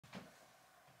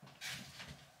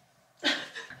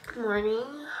Good morning.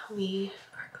 We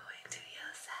are going to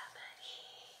Yosemite.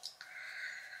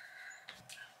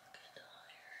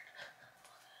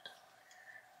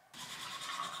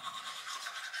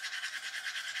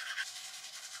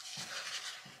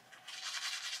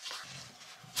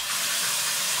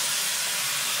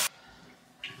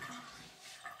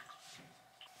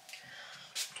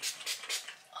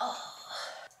 Oh.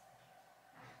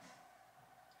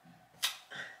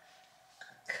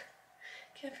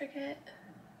 Can't forget.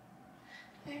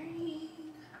 Mary.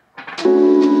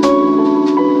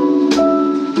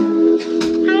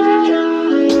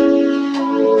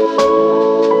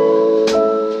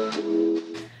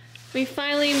 We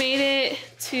finally made it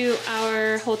to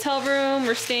our hotel room.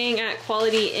 We're staying at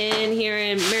Quality Inn here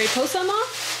in Mariposa, Ma?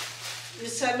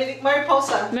 Yosemite,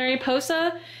 Mariposa.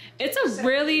 Mariposa. It's a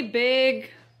really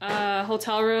big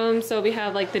hotel room. So we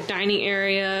have like the dining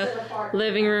area,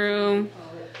 living room.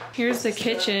 Here's the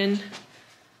kitchen.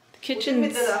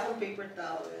 Kitchen's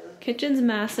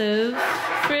massive.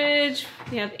 Fridge.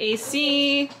 We have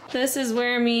AC. This is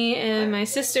where me and my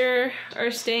sister are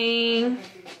staying.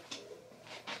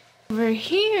 Over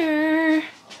here,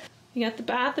 we got the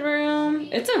bathroom.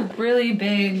 It's a really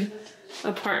big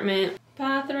apartment.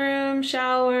 Bathroom,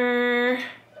 shower.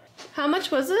 How much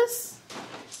was this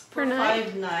per night?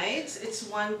 5 nights. It's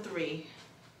 1,300.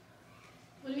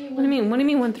 What do you mean? What do you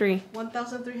mean 1,300?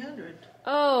 1,300.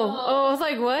 Oh, I was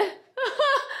like, what?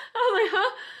 I was like,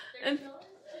 huh? And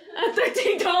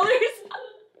 $13.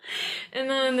 And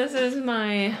then this is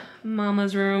my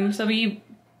mama's room. So we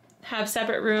have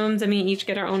separate rooms and we each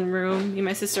get our own room. Me and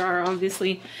my sister are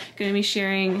obviously gonna be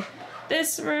sharing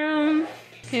this room.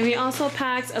 Okay, we also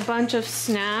packed a bunch of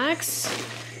snacks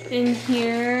in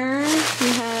here. We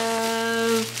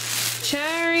have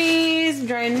cherries,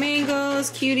 dried mangoes,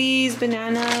 cuties,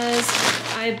 bananas.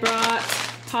 I brought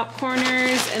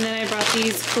popcorners, and then I brought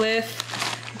these Cliff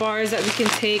bars that we can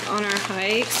take on our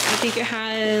hikes. I think it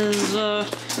has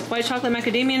white chocolate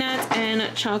macadamia nuts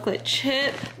and chocolate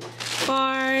chip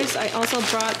bars. I also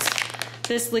brought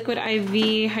this liquid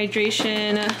IV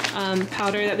hydration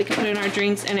powder that we can put in our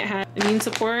drinks, and it has immune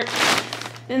support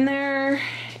in there.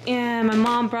 And my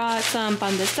mom brought some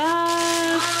pan de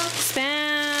sal,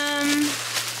 Spam,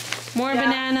 more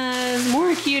bananas,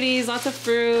 more cuties, lots of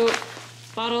fruit,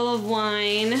 bottle of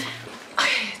wine.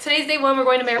 Okay, today's day one. We're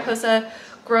going to Mariposa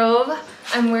Grove.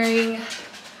 I'm wearing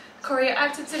Korea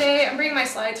outfit today. I'm bringing my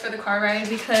slides for the car ride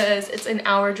because it's an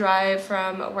hour drive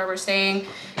from where we're staying,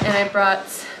 and I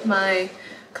brought my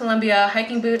Columbia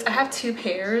hiking boots. I have 2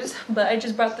 pairs, but I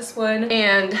just brought this one,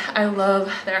 and I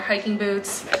love their hiking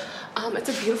boots. It's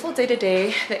a beautiful day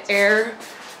today. The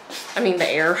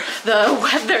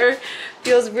weather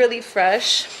feels really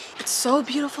fresh. It's so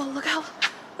beautiful. Look at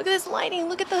this lighting.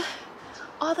 Look at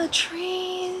all the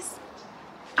trees.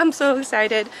 I'm so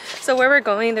excited. So where we're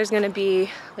going, there's gonna be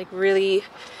like really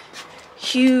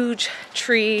huge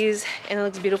trees, and it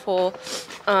looks beautiful.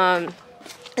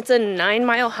 It's a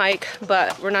 9-mile hike,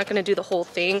 but we're not gonna do the whole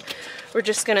thing. We're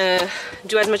just gonna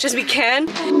do as much as we can.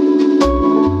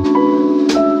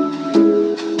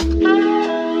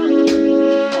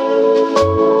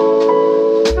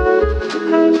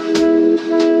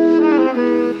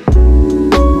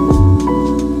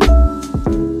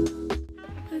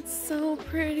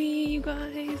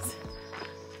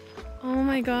 Oh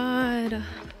my god,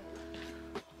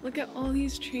 look at all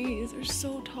these trees, they're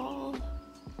so tall.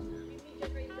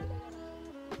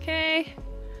 Okay,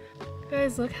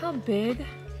 guys, look how big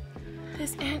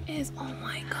this ant is. Oh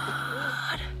my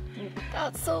god,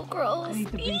 that's so gross.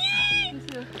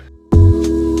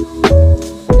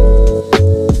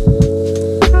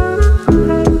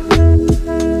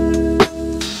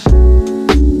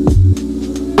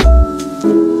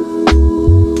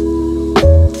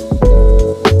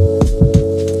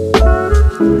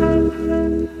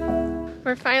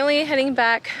 We're finally heading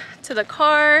back to the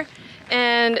car,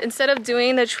 and instead of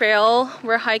doing the trail,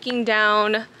 we're hiking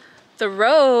down the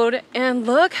road, and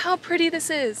look how pretty this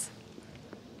is.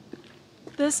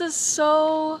 This is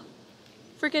so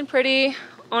freaking pretty.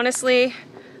 Honestly,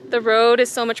 the road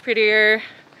is so much prettier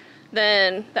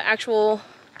than the actual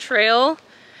trail,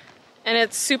 and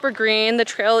it's super green. The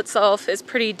trail itself is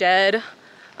pretty dead.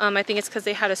 I think it's because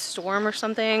they had a storm or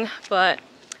something, but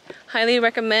highly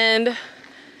recommend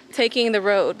taking the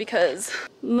road because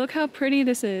look how pretty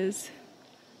this is.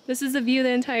 This is the view the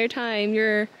entire time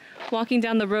you're walking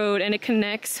down the road, and it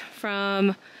connects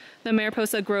from the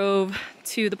Mariposa Grove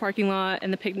to the parking lot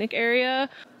and the picnic area.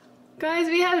 Guys,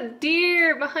 we have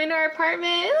deer behind our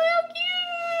apartment. Look how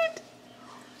cute!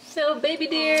 So baby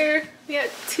deer. We got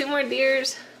 2 more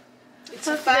deers. It's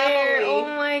a Up there. family. Oh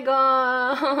my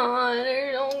god,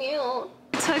 they're so cute.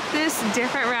 Took this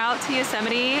different route to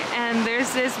Yosemite, and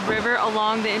there's this river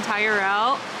along the entire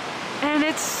route, and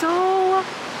it's so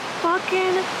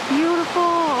fucking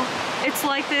beautiful. It's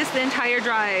like this the entire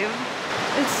drive.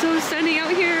 It's so stunning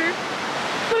out here.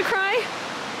 I'm gonna cry.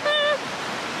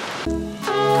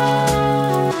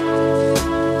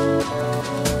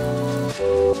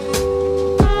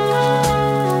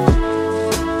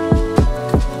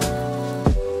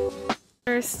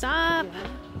 First stop,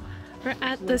 we're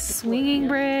at the swinging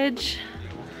bridge.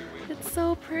 It's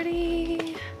so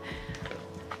pretty.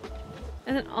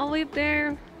 And then all the way up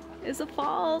there is the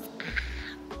falls.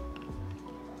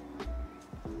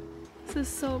 This is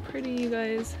so pretty, you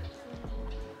guys.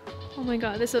 Oh my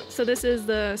god, so this is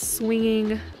the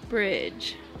swinging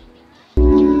bridge.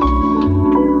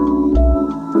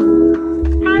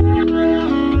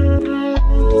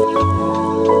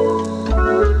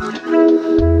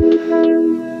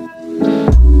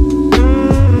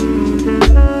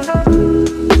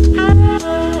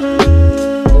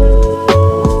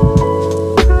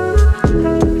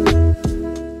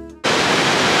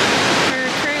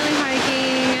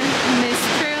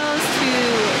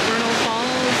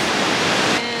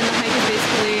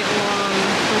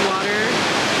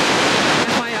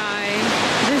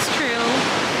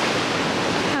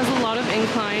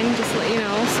 Just to let you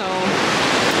know, so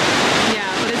yeah,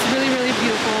 but it's really, really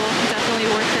beautiful. Definitely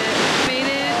worth it. Made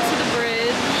it to the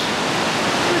bridge.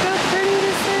 Look how pretty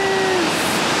this is.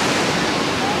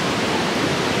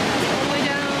 All the way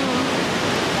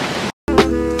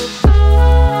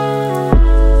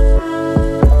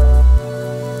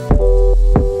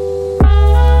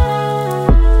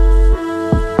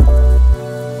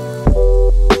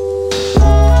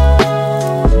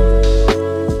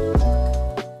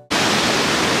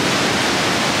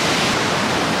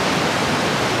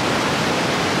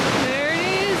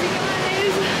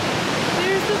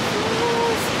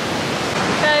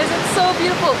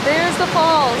beautiful. There's the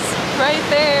falls right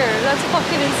there. That's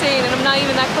fucking insane, and I'm not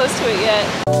even that close to it yet.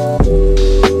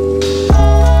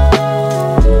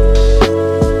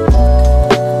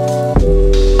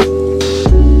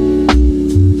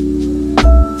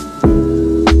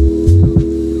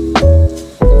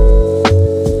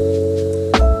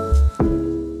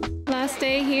 Last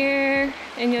day here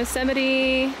in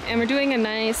Yosemite, and we're doing a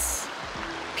nice,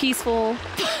 peaceful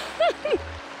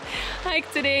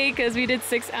hike today because we did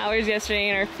 6 hours yesterday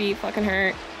and our feet fucking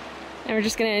hurt, and we're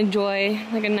just gonna enjoy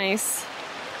like a nice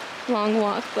long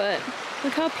walk. But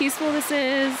look how peaceful this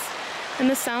is, and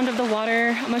the sound of the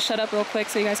water. I'm gonna shut up real quick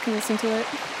so you guys can listen to it.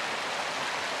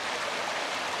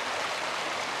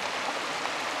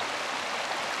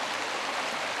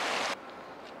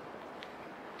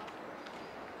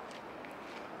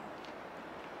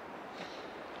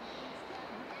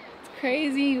 It's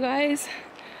crazy, you guys.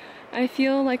 I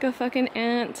feel like a fucking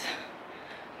ant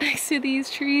next to these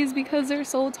trees because they're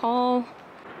so tall.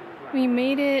 We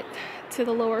made it to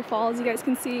the lower falls. You guys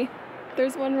can see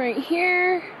there's one right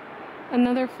here,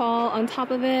 another fall on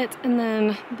top of it, and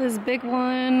then this big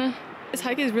one. This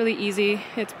hike is really easy.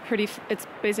 It's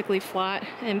basically flat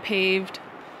and paved.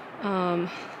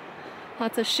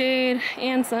 Lots of shade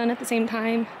and sun at the same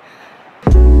time.